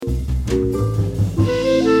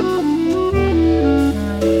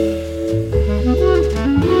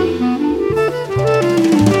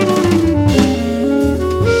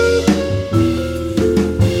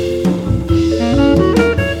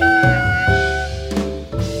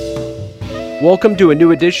Welcome to a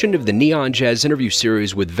new edition of the Neon Jazz interview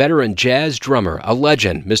series with veteran jazz drummer, a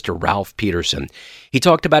legend, Mr. Ralph Peterson. He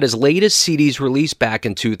talked about his latest CDs released back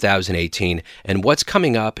in 2018 and what's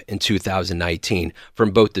coming up in 2019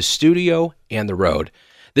 from both the studio and the road.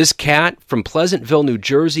 This cat from Pleasantville, New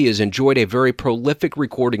Jersey has enjoyed a very prolific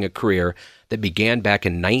recording career that began back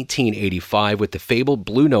in 1985 with the fabled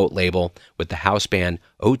Blue Note label with the house band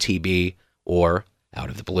OTB, or Out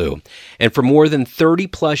of the Blue. And for more than 30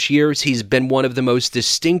 plus years, he's been one of the most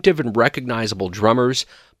distinctive and recognizable drummers,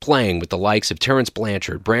 playing with the likes of Terrence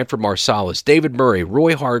Blanchard, Branford Marsalis, David Murray,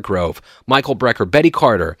 Roy Hargrove, Michael Brecker, Betty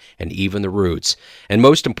Carter, and even the Roots. And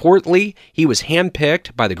most importantly, he was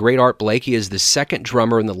handpicked by the great Art Blakey as the second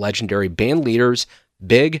drummer in the legendary Bandleaders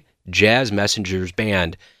Big Jazz Messengers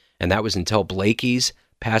Band. And that was until Blakey's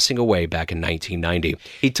passing away back in 1990.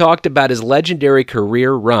 He talked about his legendary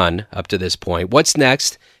career run up to this point, what's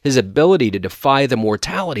next, his ability to defy the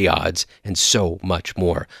mortality odds, and so much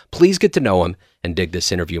more. Please get to know him and dig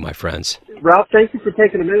this interview, my friends. Ralph, thank you for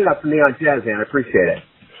taking a minute up from Neon Jazz, man. I appreciate it.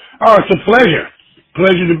 Oh, it's a pleasure.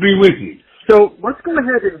 Pleasure to be with you. So let's go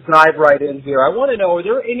ahead and dive right in here. I want to know, are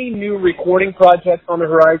there any new recording projects on the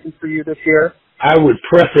horizon for you this year? I would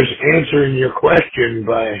preface answering your question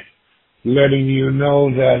by letting you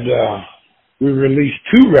know that we released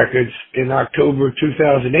 2 records in October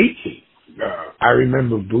 2018. I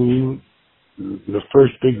remember Boo, the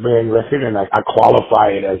first big band record, and I qualify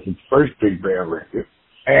it as the first big band record,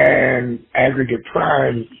 and Aggregate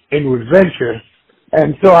Prime, Inward Venture.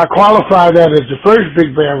 And so I qualify that as the first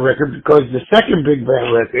big band record because the second big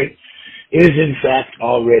band record is in fact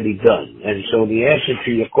already done. And so the answer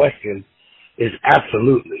to your question is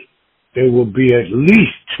absolutely. There will be at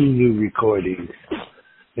least 2 new recordings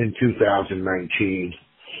in 2019.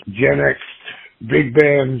 Gen X Big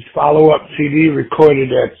Band's follow-up CD recorded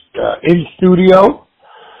at in studio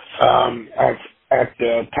at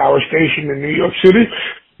the Power Station in New York City.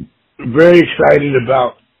 Very excited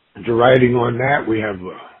about the writing on that. We have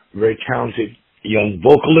a very talented young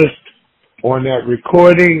vocalist on that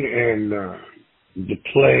recording, and the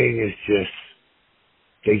playing is just.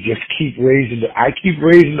 They just keep I keep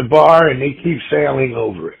raising the bar and they keep sailing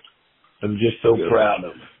over it. I'm just so proud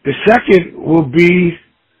of them. The second will be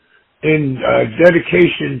in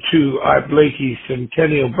dedication to Art Blakey's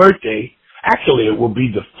centennial birthday. Actually, it will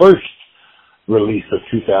be the first release of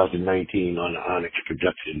 2019 on the Onyx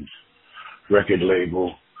Productions record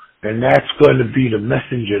label. And that's going to be the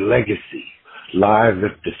Messenger Legacy, live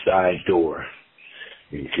at the side door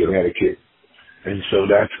in Connecticut. And so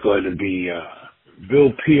that's going to be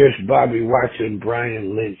Bill Pierce, Bobby Watson,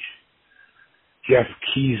 Brian Lynch, Jeff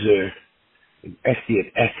Keezer, and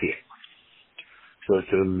Essie. So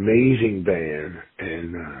it's an amazing band,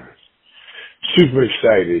 and super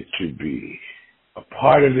excited to be a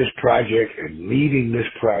part of this project and leading this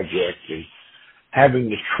project and having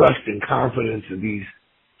the trust and confidence of these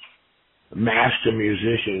master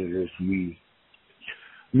musicians as we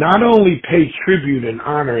not only pay tribute and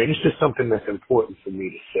honor, and it's just something that's important for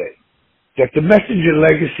me to say, that the Messenger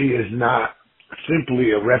Legacy is not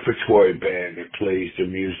simply a repertory band that plays the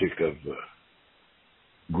music of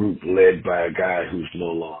a group led by a guy who's no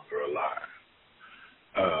longer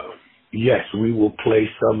alive. Yes, we will play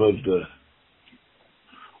some of the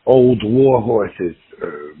old war horses,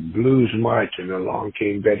 Blues March and Along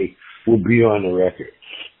Came Betty will be on the record.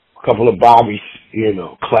 A couple of Bobby's,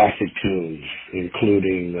 classic tunes,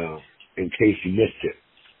 including In Case You Missed It,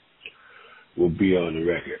 will be on the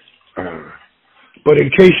record. But In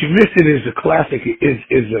Case You Missed It is a classic,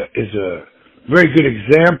 is a very good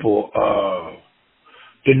example of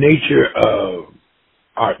the nature of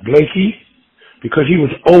Art Blakey, because he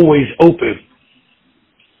was always open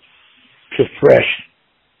to fresh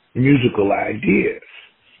musical ideas.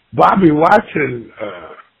 Bobby Watson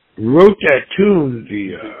wrote that tune.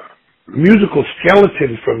 The musical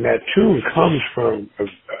skeleton from that tune comes from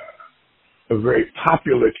a very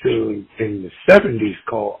popular tune in the 70s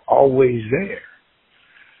called Always There,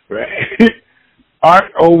 right?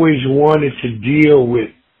 Art always wanted to deal with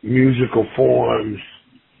musical forms,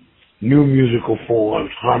 new musical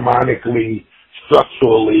forms, harmonically,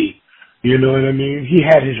 structurally, you know what I mean? He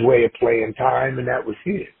had his way of playing time, and that was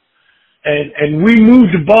his. And we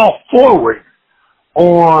moved the ball forward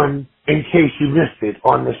on In Case You Missed It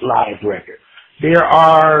on this live record. There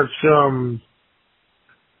are some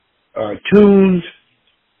tunes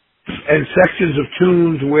and sections of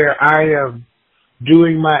tunes where I am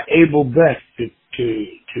doing my able best to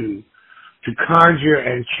conjure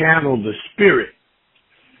and channel the spirit,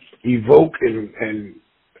 evoke and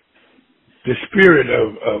the spirit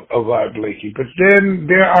of Art Blakey. But then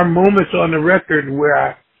there are moments on the record where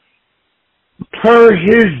I per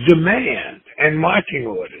his demand and marching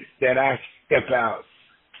orders, that I step out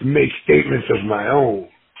and make statements of my own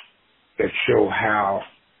that show how,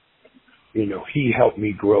 he helped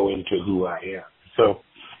me grow into who I am. So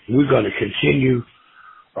we're going to continue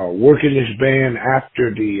working this band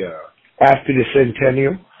after the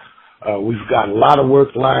centennial. We've got a lot of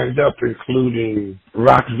work lined up, including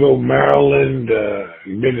Rockville, Maryland,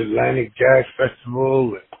 Mid-Atlantic Jazz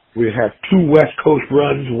Festival. We have 2 West Coast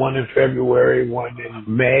runs, one in February, one in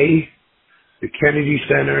May. The Kennedy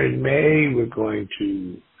Center in May. We're going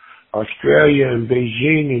to Australia and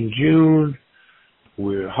Beijing in June.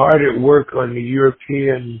 We're hard at work on the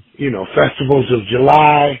European, festivals of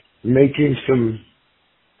July, making some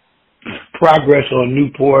progress on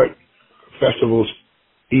Newport festivals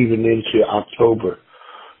even into October.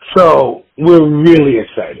 So we're really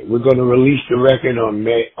excited. We're going to release the record on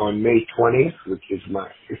May 20th, which is my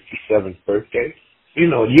 57th birthday.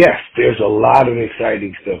 Yes, there's a lot of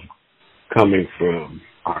exciting stuff coming from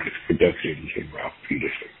Artist Productions and Ralph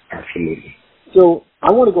Peterson. Absolutely. So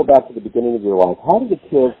I want to go back to the beginning of your life. How did a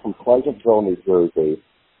kid from Pleasantville, New Jersey,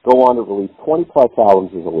 go on to release 20-plus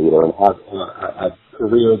albums as a leader and have a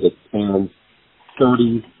career that spans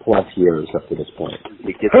 30-plus years up to this point?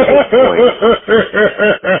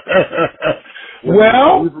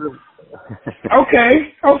 Well,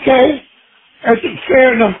 okay. That's a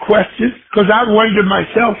fair enough question, because I wonder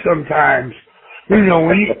myself sometimes, when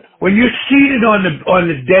you're seated on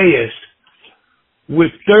the dais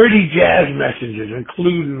with 30 jazz messengers,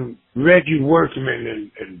 including Reggie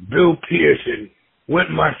Workman and Bill Pearson,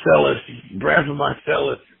 Wynton Marsalis, Bradford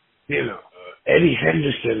Marsalis, Eddie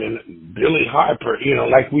Henderson and Billy Harper,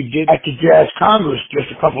 like we did at the Jazz Congress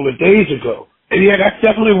just a couple of days ago. And yeah, that's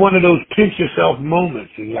definitely one of those pinch yourself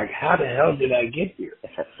moments. And like, how the hell did I get here?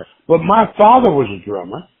 But my father was a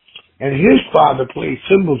drummer, and his father played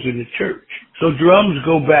cymbals in the church. So drums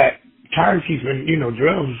go back, timekeeping,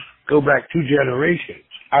 drums go back 2 generations.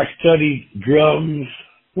 I studied drums.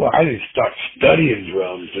 Well, I didn't start studying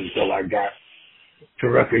drums until I got to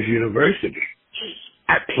Rutgers University.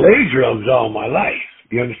 I played drums all my life.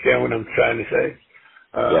 You understand what I'm trying to say?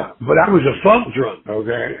 Yeah. But I was a funk drum,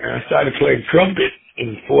 okay? And I started playing trumpet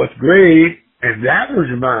in 4th grade, and that was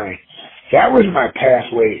my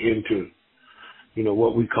pathway into,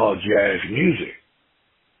 what we call jazz music.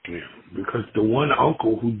 Because the one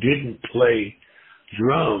uncle who didn't play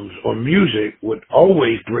drums or music would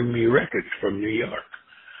always bring me records from New York,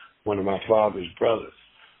 one of my father's brothers.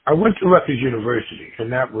 I went to Rutgers University,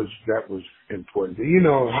 and that was important.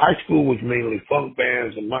 High school was mainly funk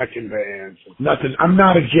bands and marching bands. Nothing. I'm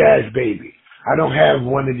not a jazz baby. I don't have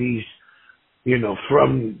one of these,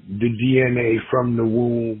 from the DNA, from the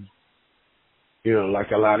womb, like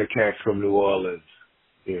a lot of cats from New Orleans,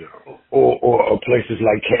 or places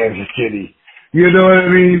like Kansas City. You know what I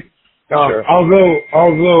mean? Sure.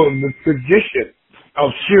 Although the tradition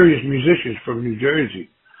of serious musicians from New Jersey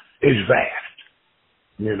is vast.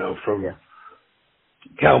 From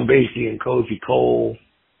Count Basie and Cozy Cole,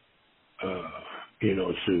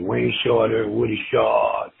 to Wayne Shorter, Woody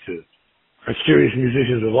Shaw, to serious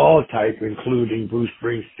musicians of all type, including Bruce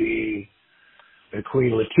Springsteen and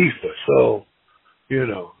Queen Latifah. So,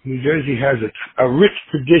 New Jersey has a rich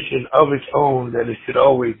tradition of its own that it should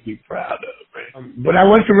always be proud of. Right? But I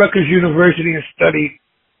went to Rutgers University and studied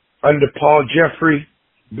under Paul Jeffrey,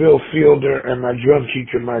 Bill Fielder, and my drum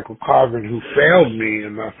teacher, Michael Carvin, who failed me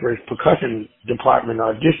in my first percussion department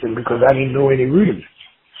audition because I didn't know any rudiments.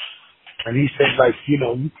 And he said,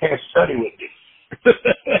 you can't study with this.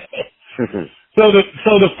 So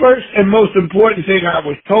the first and most important thing I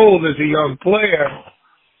was told as a young player,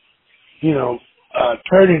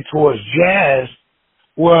 turning towards jazz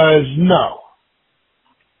was, no,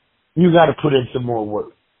 you got to put in some more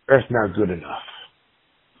work. That's not good enough.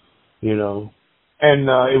 And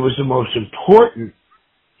it was the most important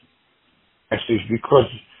message because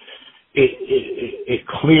it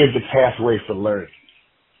cleared the pathway for learning.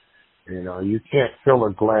 You can't fill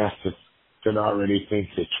a glass that already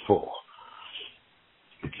thinks it's full.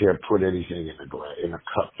 You can't put anything in a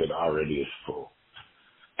cup that already is full.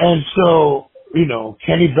 And so,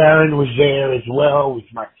 Kenny Barron was there as well with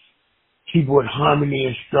my keyboard harmony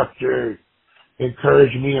instructor,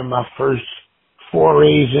 encouraged me in my first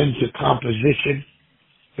forays into composition.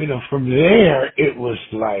 From there, it was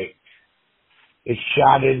like, it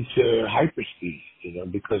shot into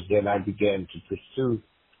hyperspeed, because then I began to pursue.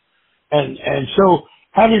 And so,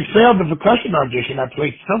 having failed the percussion audition, I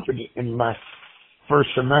played trumpet in my first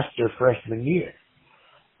semester freshman year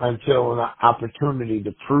until an opportunity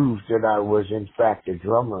to prove that I was in fact a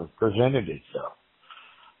drummer presented itself.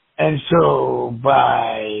 And so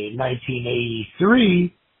by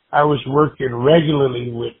 1983, I was working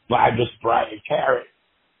regularly with Miss Brian Carrot,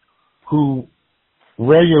 who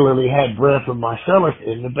regularly had Branford Marcellus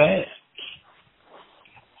in the band.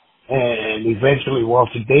 And eventually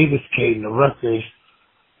Walter Davis came to Rutgers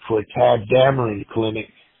for a Tad Dameron clinic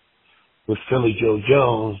with Philly Joe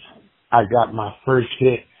Jones. I got my first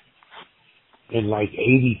hit in like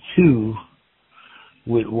 82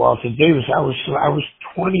 with Walter Davis. I was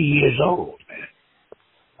 20 years old, man.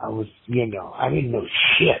 I was, I didn't know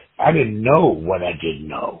shit. I didn't know what I didn't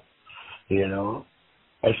know,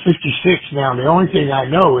 At 56 now, the only thing I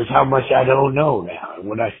know is how much I don't know now and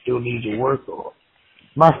what I still need to work on.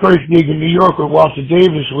 My first gig in New York with Walter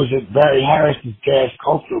Davis was at Barry Harris's Jazz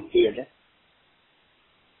Cultural Theater,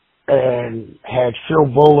 and had Phil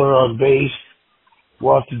Bowler on bass,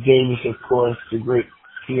 Walter Davis, of course, the great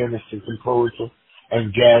pianist and composer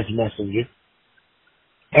and jazz messenger,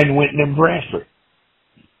 and Wynton and Branford.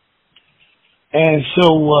 And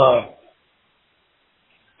so, a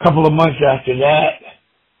couple of months after that,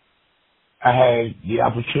 I had the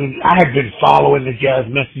opportunity. I had been following the jazz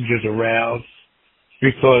messengers around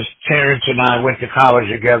because Terrence and I went to college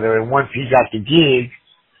together, and once he got the gig,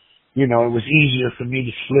 it was easier for me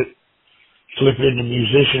to slip in the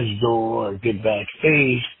musician's door or get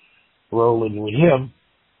backstage rolling with him.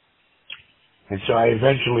 And so I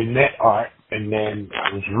eventually met Art, and then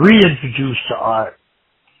I was reintroduced to Art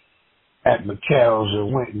at McKell's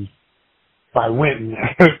by Wynton,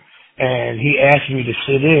 and he asked me to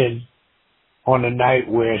sit in on a night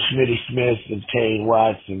where Smitty Smith and Tane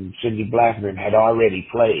Watts and Cindy Blackman had already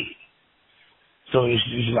played. So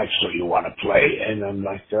he's like, so you want to play? And I'm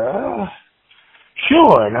like, sure.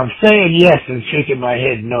 And I'm saying yes and shaking my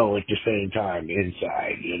head no at the same time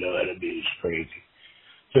inside. You know what I mean? It's crazy.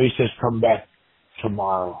 So he says, come back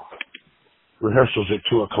tomorrow. Rehearsal's at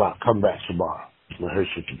 2:00. Come back tomorrow.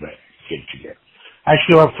 Rehearsal to get together. I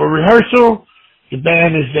show up for rehearsal. The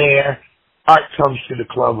band is there. Art comes to the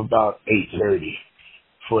club about 8:30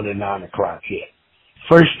 for the 9:00 hit.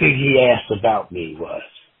 First thing he asked about me was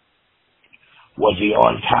he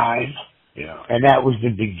on time? And that was the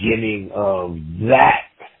beginning of that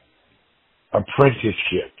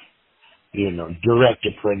apprenticeship, direct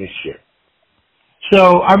apprenticeship.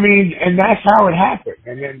 So, and that's how it happened.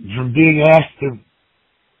 And then from being asked to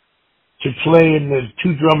play in the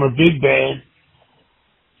 2-drummer big band,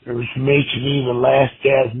 it was made to me the last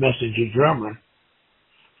jazz messenger drummer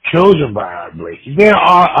chosen by Art Blakey. There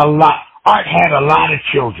are Art had a lot of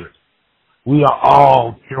children. We are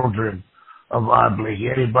all children of Art Blakey.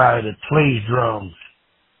 Anybody that plays drums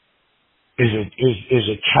is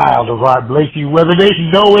a child of Art Blakey, whether they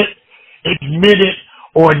know it, admit it,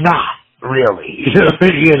 or not, really.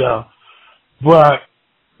 But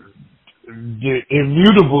the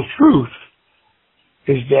immutable truth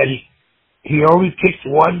is that he only picked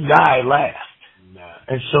one guy last.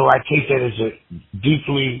 And so I take that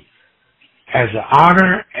as an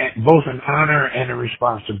honor, both an honor and a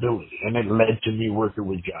responsibility. And it led to me working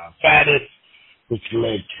with John Faddis, which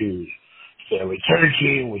led to Stanley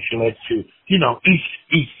Turkey, which led to,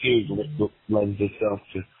 each gig lends itself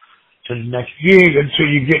to the next gig until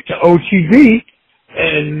you get to OTV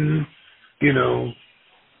and,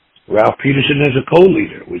 Ralph Peterson as a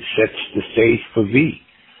co-leader, which sets the stage for V.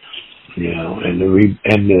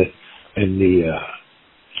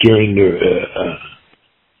 During the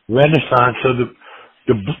Renaissance of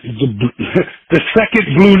the second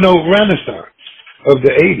Blue Note Renaissance of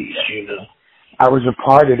the 80s, I was a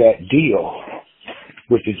part of that deal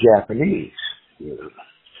with the Japanese,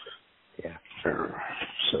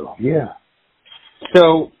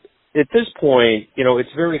 So at this point,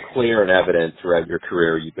 it's very clear and evident throughout your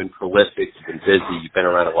career. You've been prolific, you've been busy, you've been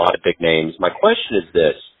around a lot of big names. My question is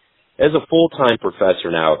this. As a full-time professor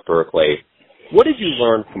now at Berkeley, what did you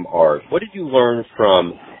learn from Art? What did you learn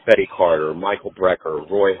from Betty Carter, Michael Brecker,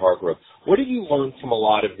 Roy Hargrove? What did you learn from a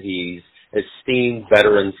lot of these esteemed,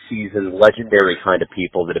 veteran, seasoned, legendary kind of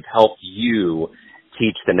people that have helped you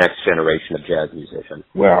teach the next generation of jazz musicians?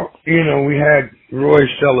 Well, we had Roy's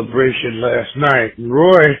celebration last night. And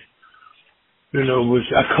Roy,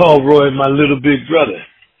 I call Roy my little big brother.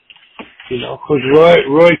 Because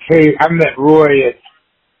Roy came, I met Roy at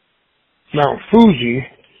Mount Fuji,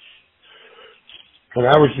 and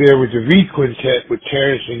I was there with the V Quintet with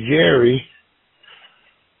Terrence and Jerry,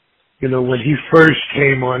 when he first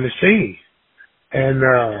came on the scene. And,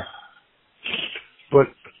 but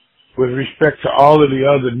with respect to all of the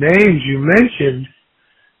other names you mentioned,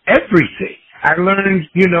 everything. I learned,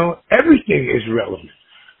 everything is relevant.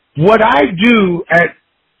 What I do at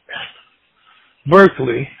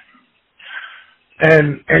Berkeley,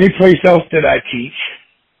 and any place else that I teach.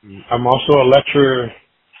 I'm also a lecturer,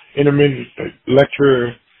 intermittent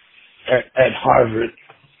lecturer at Harvard,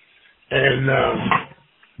 and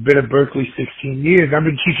been at Berkeley 16 years. I've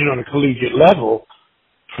been teaching on a collegiate level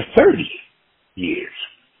for 30 years.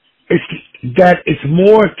 It's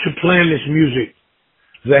more to playing this music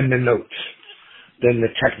than the notes, than the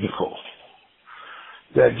technical.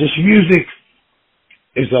 That this music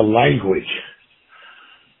is a language,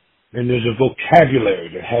 and there's a vocabulary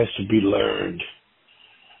that has to be learned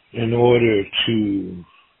in order to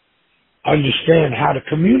understand how to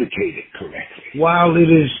communicate it correctly. While it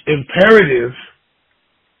is imperative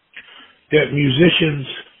that musicians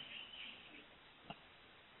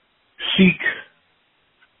seek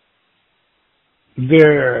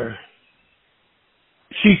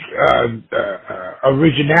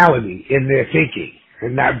originality in their thinking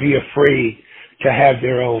and not be afraid to have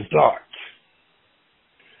their own thoughts,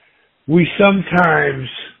 we sometimes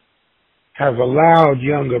have allowed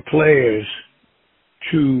younger players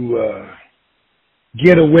to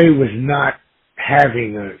get away with not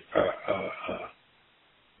having a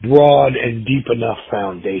broad and deep enough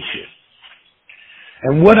foundation.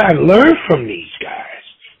 And what I learned from these guys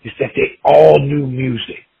is that they all knew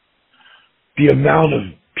music. The amount of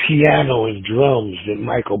piano and drums that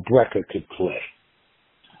Michael Brecker could play.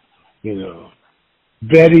 You know,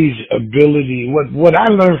 Betty's ability, what I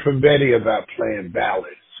learned from Betty about playing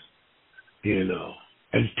ballads, you know,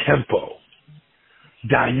 and tempo,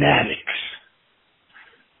 dynamics,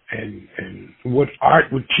 and what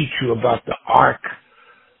Art would teach you about the arc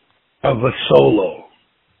of a solo,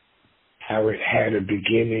 how it had a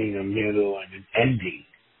beginning, a middle, and an ending.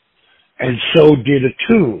 And so did a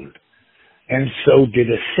tune, and so did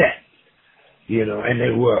a set. You know, and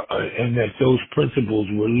they were, and that those principles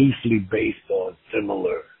were loosely based on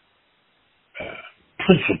similar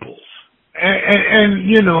principles. And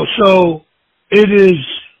you know, so it is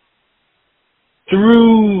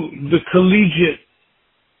through the collegiate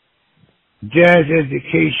jazz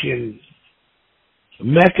education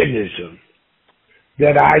mechanism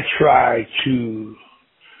that I try to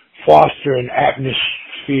foster an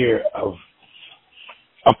atmosphere of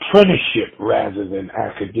apprenticeship rather than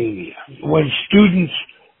academia. When students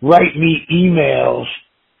write me emails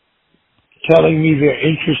telling me they're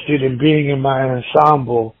interested in being in my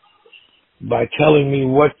ensemble by telling me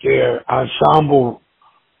what their ensemble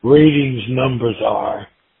ratings numbers are,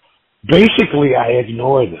 basically I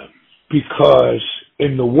ignore them, because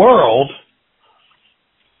in the world,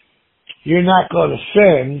 you're not going to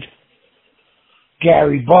send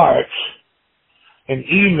Gary Bartz an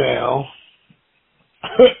email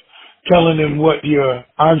telling him what your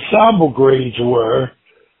ensemble grades were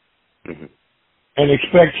and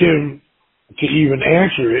expect him to even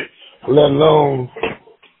answer it, let alone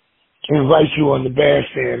invite you on the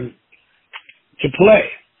bandstand to play.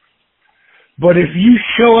 But if you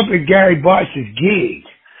show up at Gary Bartz's gig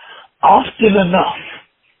often enough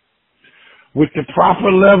with the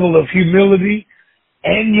proper level of humility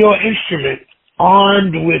and your instrument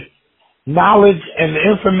armed with knowledge and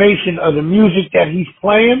the information of the music that he's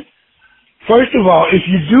playing, first of all, if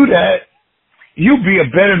you do that, you'll be a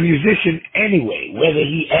better musician anyway, whether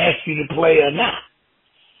he asks you to play or not.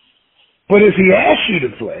 But if he asks you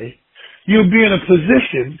to play, you'll be in a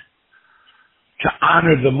position to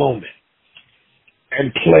honor the moment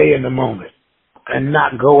and play in the moment and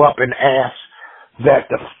not go up and ask that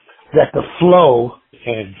the flow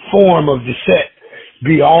and form of the set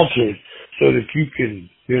be altered so that you can,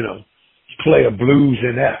 you know, play a blues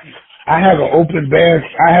in F. I have an open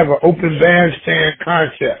bandstand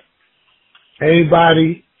concept.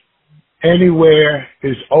 Anybody, anywhere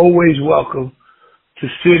is always welcome to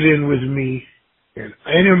sit in with me in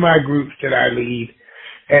any of my groups that I lead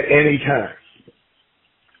at any time.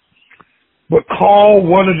 But call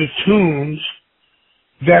one of the tunes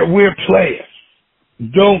that we're playing.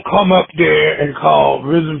 Don't come up there and call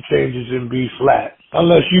Rhythm Changes in B flat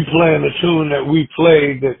unless you playing a tune that we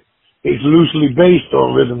played that is loosely based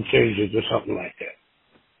on Rhythm Changes or something like that.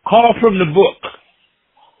 Call from the book.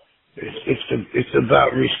 It's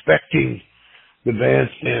about respecting the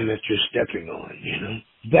bandstand that you're stepping on, you know.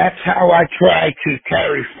 That's how I try to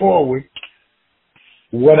carry forward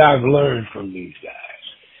what I've learned from these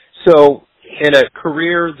guys. So, in a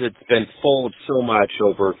career that's been full of so much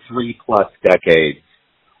over 3+ decades,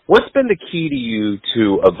 what's been the key to you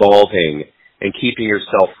to evolving and keeping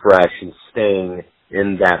yourself fresh and staying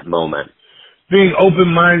in that moment? Being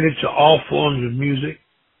open-minded to all forms of music,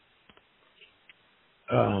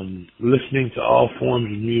 listening to all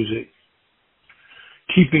forms of music,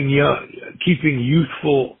 keeping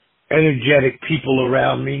youthful, energetic people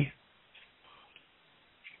around me,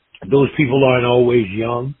 Those people aren't always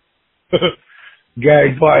young.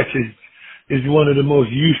 Gary Bartz is one of the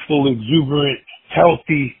most useful, exuberant,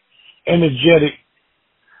 healthy, energetic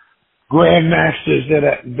grandmasters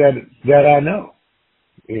that I know.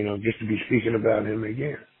 You know, just to be speaking about him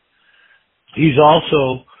again. He's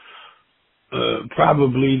also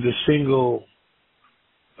probably the single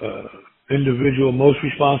individual most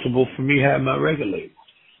responsible for me having my record label.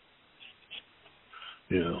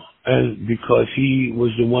 You know, and because he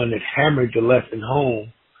was the one that hammered the lesson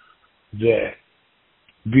home that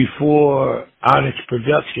before Onyx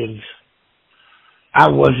Productions, I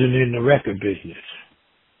wasn't in the record business.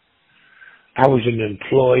 I was an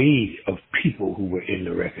employee of people who were in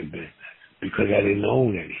the record business because I didn't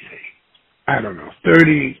own anything. I don't know,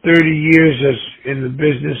 30 years as in the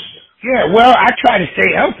business. Yeah, well, I try to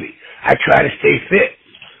stay healthy. I try to stay fit.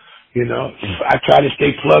 You know, I try to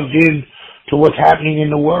stay plugged in to what's happening in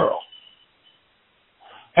the world.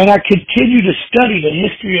 And I continue to study the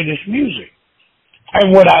history of this music.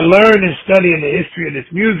 And what I learned in studying the history of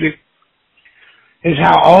this music is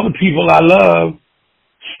how all the people I love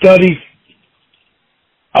study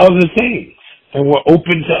other things and were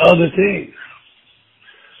open to other things.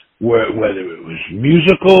 Whether it was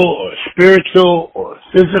musical or spiritual or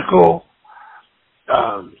physical.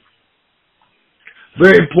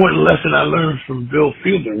 Very important lesson I learned from Bill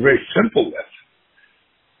Fielder, a very simple lesson,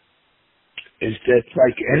 is that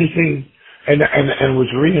like anything, and was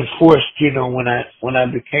reinforced, you know, when I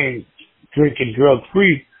became drinking drug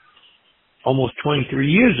free almost 23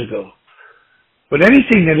 years ago. But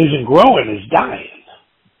anything that isn't growing is dying.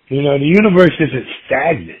 You know, the universe isn't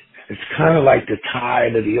stagnant. It's kind of like the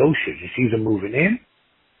tide of the ocean. It's either moving in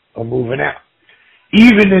or moving out.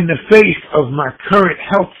 Even in the face of my current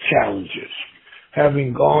health challenges,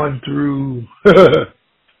 having gone through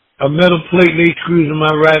a metal plate and 8 screws in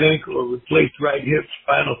my right ankle, a replaced right hip,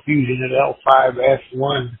 spinal fusion at L5,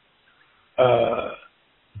 S1,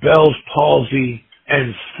 Bell's palsy,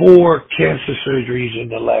 and 4 cancer surgeries in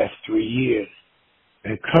the last 3 years,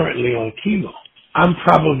 and currently on chemo. I'm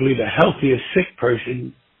probably the healthiest sick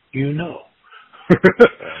person you know.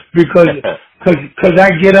 because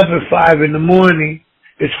I get up at 5 in the morning.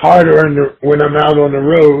 It's harder when I'm out on the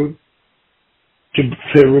road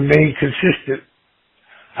to remain consistent.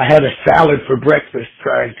 I had a salad for breakfast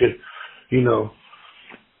trying to, you know,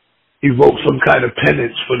 evoke some kind of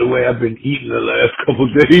penance for the way I've been eating the last couple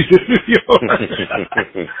of days.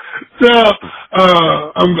 So,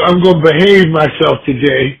 I'm going to behave myself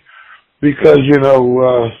today because, you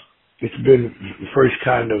know, it's been the first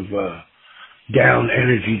kind of down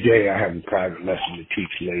energy day. I have a private lesson to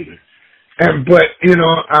teach later. But you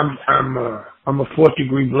know, I'm a 4th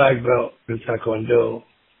degree black belt in Taekwondo,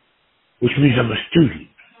 which means I'm a student.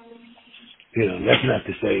 You know, that's not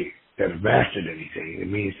to say that I've mastered anything. It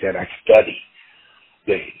means that I study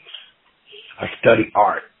things. I study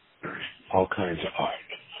art, all kinds of art,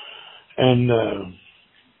 and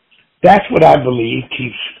that's what I believe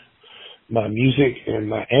keeps my music and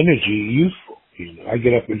my energy youthful. You know, I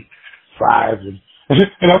get up at 5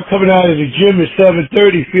 and I'm coming out of the gym at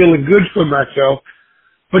 7:30 feeling good for myself.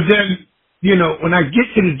 But then, you know, when I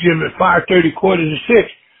get to the gym at 5:30, 5:45,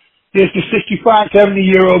 there's the 65,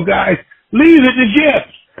 70-year-old guys leaving the gym.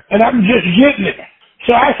 And I'm just getting it.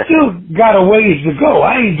 So I still got a ways to go.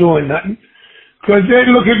 I ain't doing nothing. Because they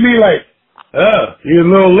look at me like, oh, you're a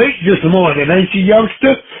little late this morning, ain't you,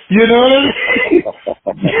 youngster? You know what I mean?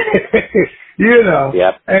 You know.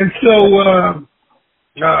 Yep. And so,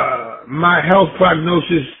 my health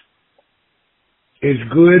prognosis is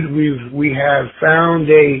good. We have found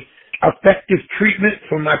a effective treatment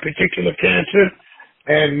for my particular cancer,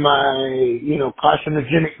 and my, you know,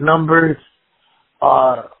 carcinogenic numbers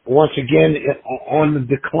are once again on the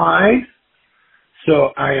decline.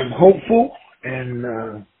 So I am hopeful,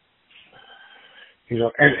 and you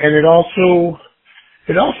know, and it also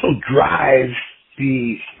drives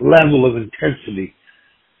the level of intensity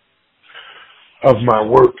of my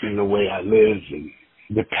work and the way I live and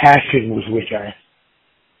the passion with which I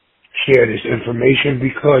share this information,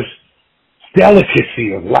 because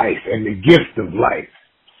delicacy of life and the gift of life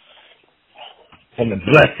and the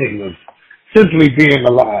blessing of simply being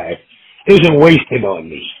alive isn't wasted on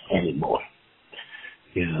me anymore.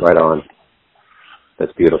 You know? Right on.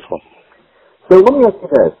 That's beautiful. So let me ask you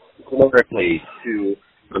this, generically, to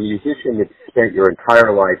a musician that spent your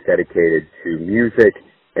entire life dedicated to music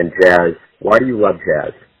and jazz. Why do you love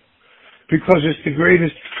jazz? Because it's the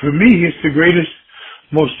greatest, for me, it's the greatest,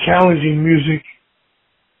 most challenging music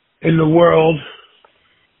in the world.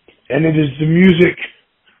 And it is the music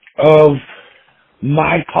of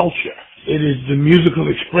my culture. It is the musical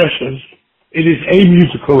expression It is a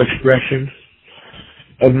musical expression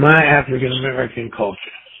of my African American culture.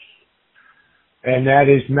 And that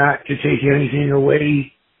is not to take anything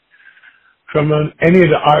away from any of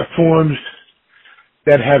the art forms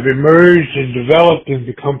that have emerged and developed and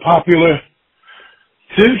become popular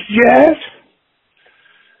since jazz.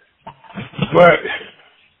 But,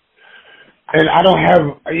 and I don't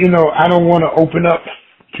have, you know, I don't want to open up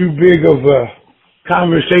too big of a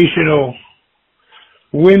conversational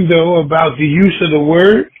window about the use of the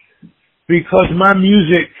word, because my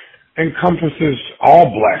music encompasses all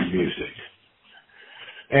black music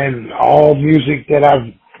and all music that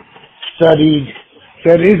I've studied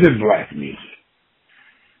that isn't black music,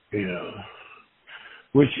 you know,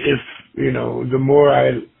 which if, you know, the more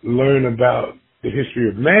I learn about the history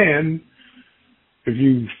of man, if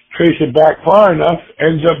you trace it back far enough,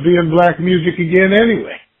 ends up being black music again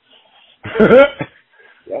anyway.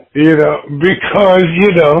 Yep. You know, because,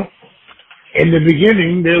 you know, in the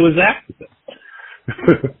beginning there was Africa.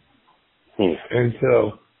 And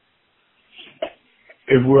so,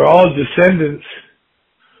 if we're all descendants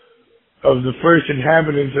of the first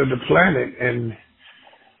inhabitants of the planet and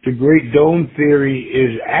the Great Dome Theory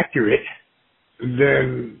is accurate,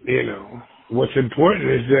 then, you know, what's important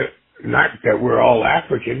is that not that we're all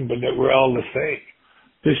African, but that we're all the same.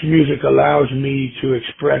 This music allows me to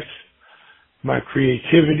express my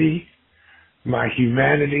creativity, my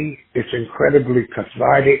humanity. It's incredibly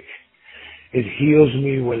cathartic. It heals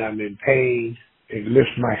me when I'm in pain. It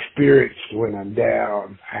lifts my spirits when I'm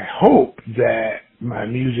down. I hope that my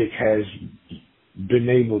music has been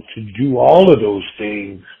able to do all of those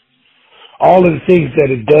things, all of the things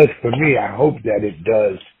that it does for me. I hope that it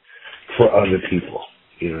does for other people.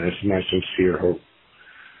 You know, that's my sincere hope.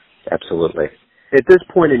 Absolutely. At this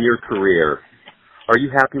point in your career, are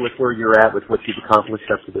you happy with where you're at, with what you've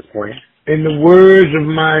accomplished up to this point? In the words of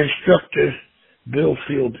my instructor, Bill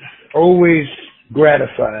Fielder, always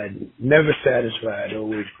gratified, never satisfied,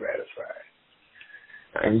 always gratified.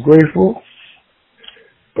 I'm grateful,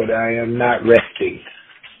 but I am not resting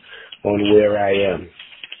on where I am.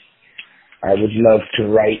 I would love to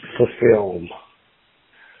write for film.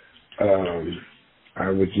 I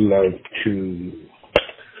would love to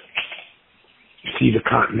see the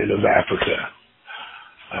continent of Africa.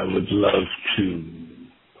 I would love to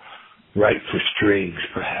write for strings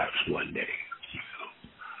perhaps one day.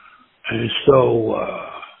 And so,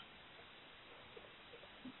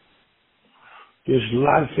 there's a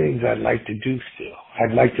lot of things I'd like to do still.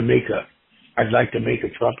 I'd like to make a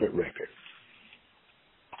trumpet record.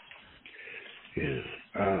 Yeah.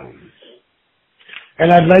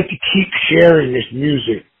 And I'd like to keep sharing this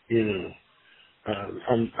music, you know.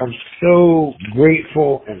 I'm so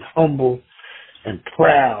grateful and humble and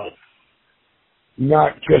proud,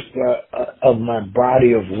 not just of my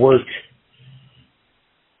body of work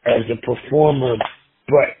as a performer,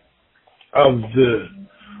 but of the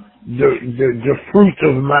fruit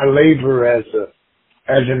of my labor as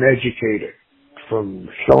an educator, from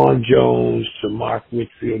Sean Jones to Mark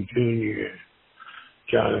Whitfield Jr.,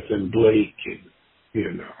 Jonathan Blake, and,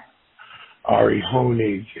 you know, Ari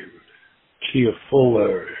Honig and Tia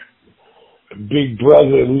Fuller, Big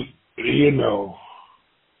Brother, you know,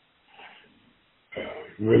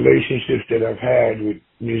 relationships that I've had with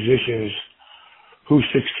musicians whose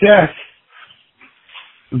success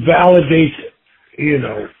validates, you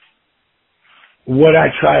know, what I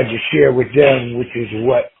tried to share with them, which is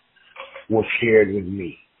what was shared with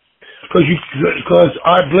me. Because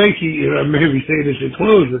Art Blakey, you know, maybe say this in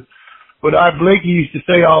closing, but Art Blakey used to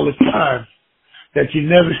say all the time that you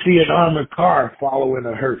never see an armored car following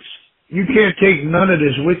a hearse. You can't take none of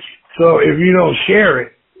this with you. So if you don't share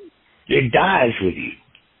it, it dies with you.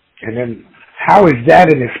 And then how is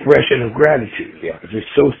that an expression of gratitude? Yeah. If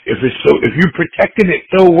you're protecting it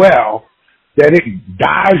so well that it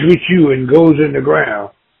dies with you and goes in the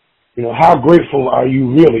ground, you know, how grateful are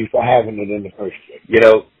you really for having it in the first place? You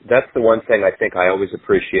know, that's the one thing I think I always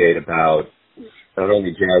appreciate about not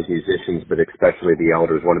only jazz musicians, but especially the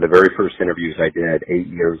elders. One of the very first interviews I did 8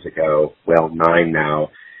 years ago, well, 9 now,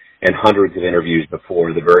 and hundreds of interviews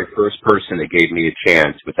before, the very first person that gave me a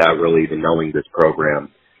chance without really even knowing this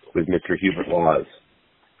program was Mr. Hubert Laws.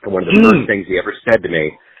 And one of the first things he ever said to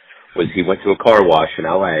me was he went to a car wash in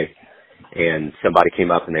L.A., and somebody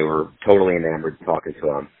came up and they were totally enamored talking to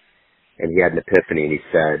him. And he had an epiphany, and he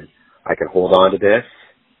said, I can hold on to this,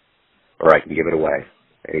 or I can give it away.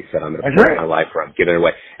 And he said, I'm going to put my life for it. I'm giving it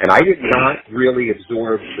away. And I did not really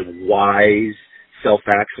absorb the wise,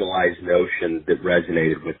 self-actualized notion that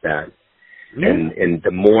resonated with that. And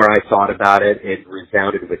the more I thought about it, it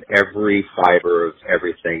resounded with every fiber of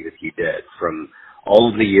everything that he did, from all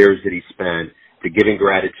of the years that he spent, to giving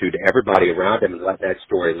gratitude to everybody around him and let that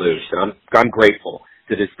story loose. And I'm grateful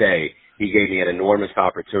to this day. He gave me an enormous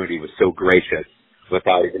opportunity, was so gracious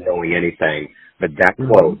without even knowing anything. But that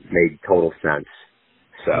quote made total sense.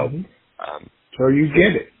 So, so you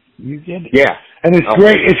get it. You get it. Yeah. And it's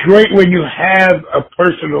great. It's great when you have a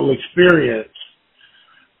personal experience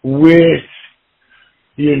with,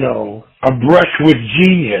 you know, a brush with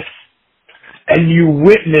genius, and you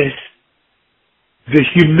witness the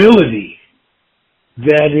humility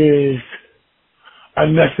that is a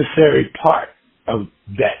necessary part of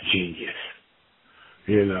that genius,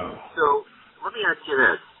 you know. So, let me ask you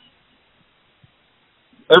this.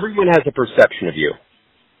 Everyone has a perception of you.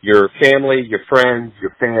 Your family, your friends,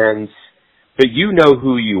 your fans, but you know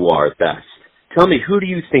who you are best. Tell me, who do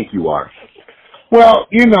you think you are? Well,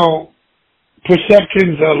 you know,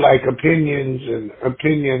 perceptions are like opinions, and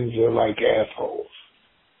opinions are like assholes.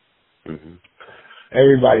 Mm-hmm.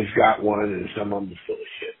 Everybody's got one, and some of them are full of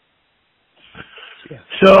shit. Yeah.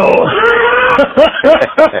 So,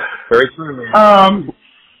 very true, man.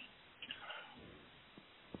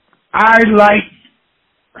 I like,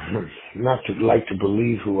 not to like to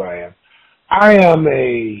believe who I am. I am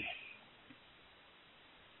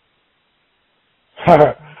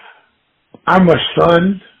I'm a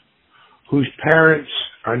son whose parents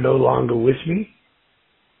are no longer with me.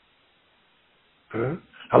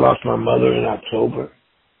 I lost my mother in October.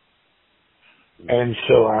 And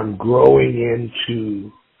so I'm growing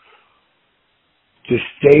into the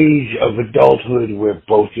stage of adulthood where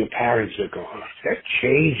both your parents are gone. That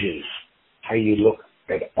changes how you look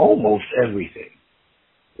at almost everything.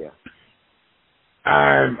 Yeah.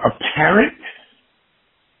 I'm a parent,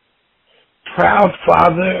 proud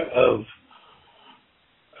father of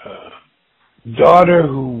a daughter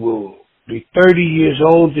who will be 30 years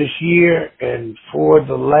old this year, and for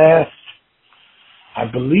the last, I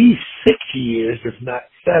believe, 6 years, if not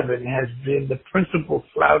 7, has been the principal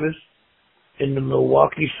flautist in the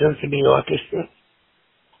Milwaukee Symphony Orchestra.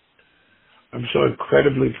 I'm so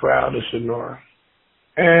incredibly proud of Sonora.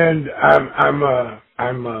 And I'm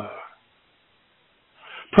a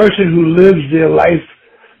person who lives their life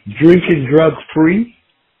drinking drug free.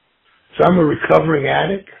 So I'm a recovering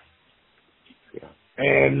addict. Yeah.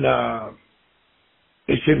 And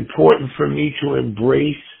it's important for me to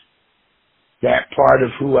embrace that part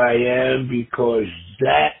of who I am, because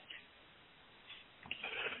that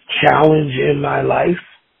challenge in my life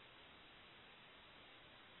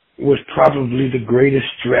was probably the greatest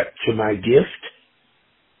threat to my gift.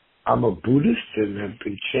 I'm a Buddhist and have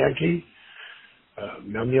been chanting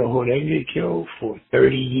Nam-myoho Renge Kyo for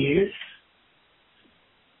 30 years.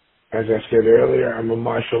 As I said earlier, I'm a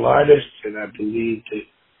martial artist, and I believe that,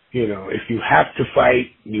 you know, if you have to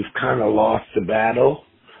fight, you've kind of lost the battle.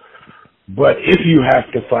 But if you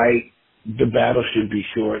have to fight, the battle should be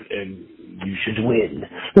short and you should win.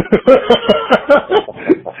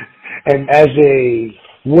 And as a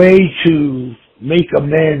way to make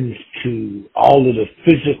amends to all of the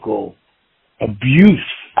physical abuse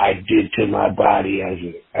I did to my body as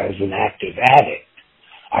an active addict,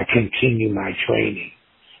 I continue my training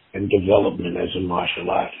and development as a martial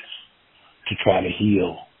artist to try to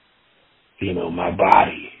heal, you know, my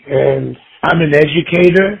body. And I'm an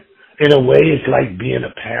educator. In a way, it's like being a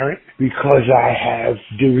parent, because I have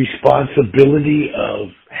the responsibility of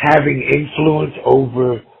having influence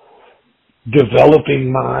over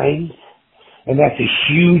developing minds, and that's a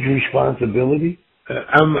huge responsibility.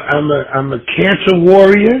 I'm a cancer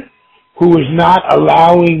warrior who is not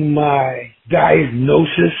allowing my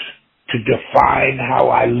diagnosis to define how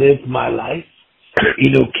I live my life. You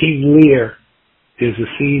know, King Lear, there's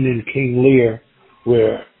a scene in King Lear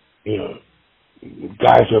where, you know,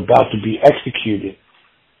 guys are about to be executed,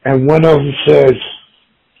 and one of them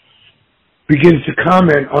begins to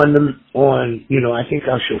comment on, you know, I think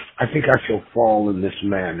I shall fall in this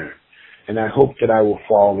manner, and I hope that I will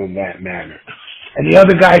fall in that manner. And the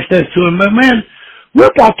other guy says to him, man, we're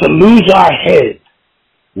about to lose our head.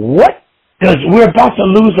 We're about to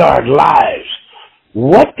lose our lives.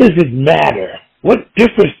 What does it matter? What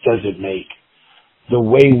difference does it make the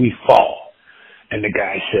way we fall? And the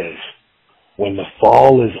guy says, when the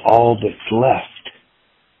fall is all that's left,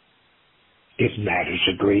 it matters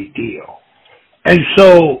a great deal. And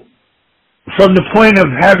so, from the point of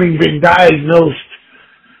having been diagnosed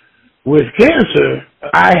with cancer,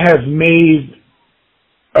 I have made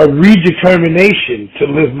a redetermination to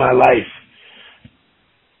live my life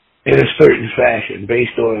in a certain fashion,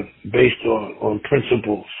 based on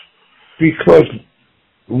principles. Because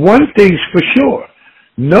one thing's for sure,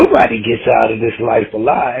 nobody gets out of this life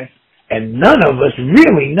alive, and none of us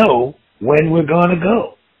really know when we're going to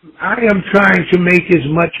go. I am trying to make as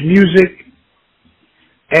much music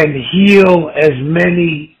and heal as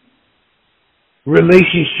many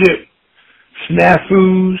relationship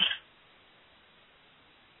snafus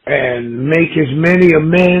and make as many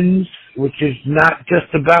amends, which is not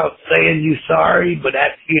just about saying you're sorry, but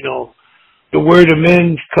that's, the word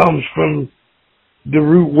amends comes from the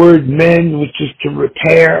root word mend, which is to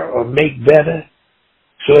repair or make better.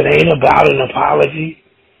 So it ain't about an apology.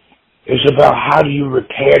 It's about how do you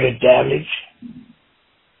repair the damage.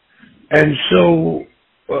 And so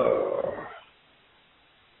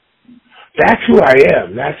that's who I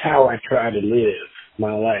am. That's how I try to live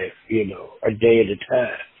my life, a day at a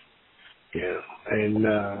time. And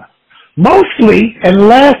mostly, and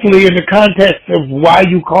lastly, in the context of why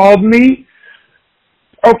you called me,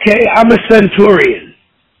 okay, I'm a centurion,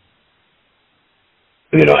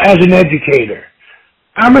 as an educator.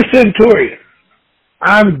 I'm a centurion.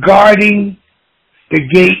 I'm guarding the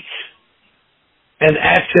gates and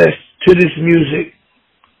access to this music.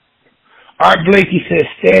 Art Blakey says,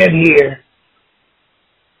 stand here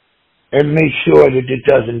and make sure that it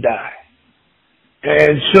doesn't die.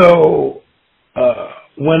 And so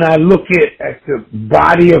when I look at the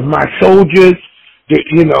body of my soldiers,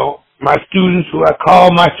 my students who I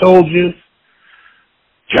call my soldiers,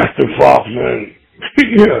 Justin Faulkner,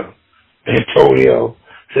 Antonio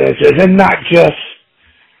Sanchez, and not just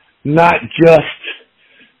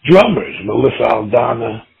drummers, Melissa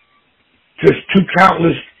Aldana, just too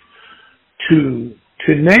countless to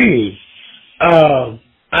name.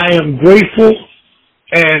 I am grateful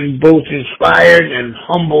and both inspired and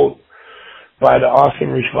humbled by the awesome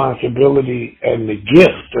responsibility and the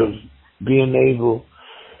gift of being able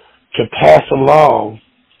to pass along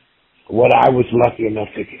what I was lucky enough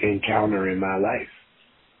to encounter in my life.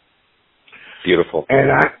 Beautiful.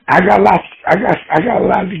 And I got a lot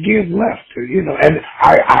to give left, and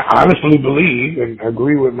I honestly believe and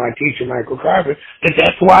agree with my teacher, Michael Carver,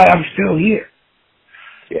 that's why I'm still here.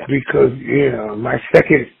 Yeah. Because, my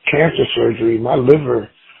second cancer surgery, my liver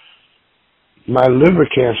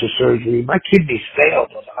cancer surgery, my kidneys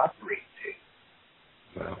failed on the operating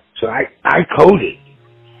table. Wow. So I coded.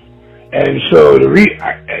 And so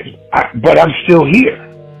but I'm still here.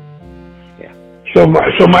 Yeah. So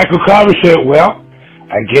Michael Carver said, well,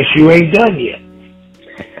 I guess you ain't done yet.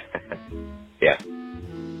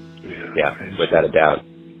 Yeah, without a doubt.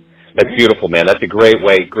 That's beautiful, man. That's a great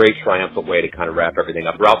triumphant way to kind of wrap everything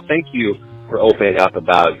up. Ralph, thank you for opening up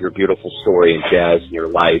about your beautiful story in jazz and your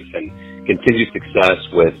life and continued success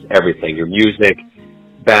with everything, your music,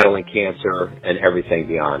 battling cancer, and everything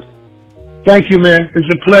beyond. Thank you, man.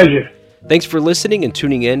 It's a pleasure. Thanks for listening and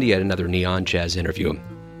tuning in to yet another Neon Jazz interview,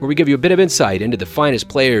 where we give you a bit of insight into the finest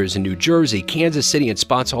players in New Jersey, Kansas City, and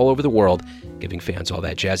spots all over the world, giving fans all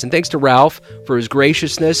that jazz. And thanks to Ralph for his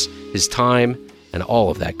graciousness, his time, and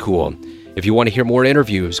all of that cool. If you want to hear more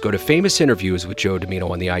interviews, go to Famous Interviews with Joe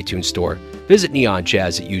Domino on the iTunes Store. Visit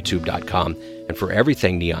neonjazz at youtube.com. And for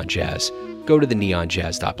everything Neon Jazz, go to the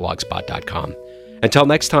neonjazz.blogspot.com. Until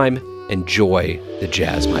next time, enjoy the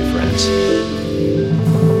jazz, my friends.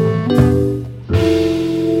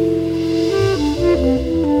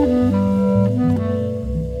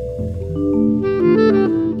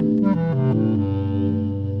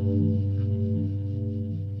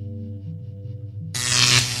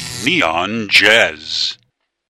 Neon Jazz.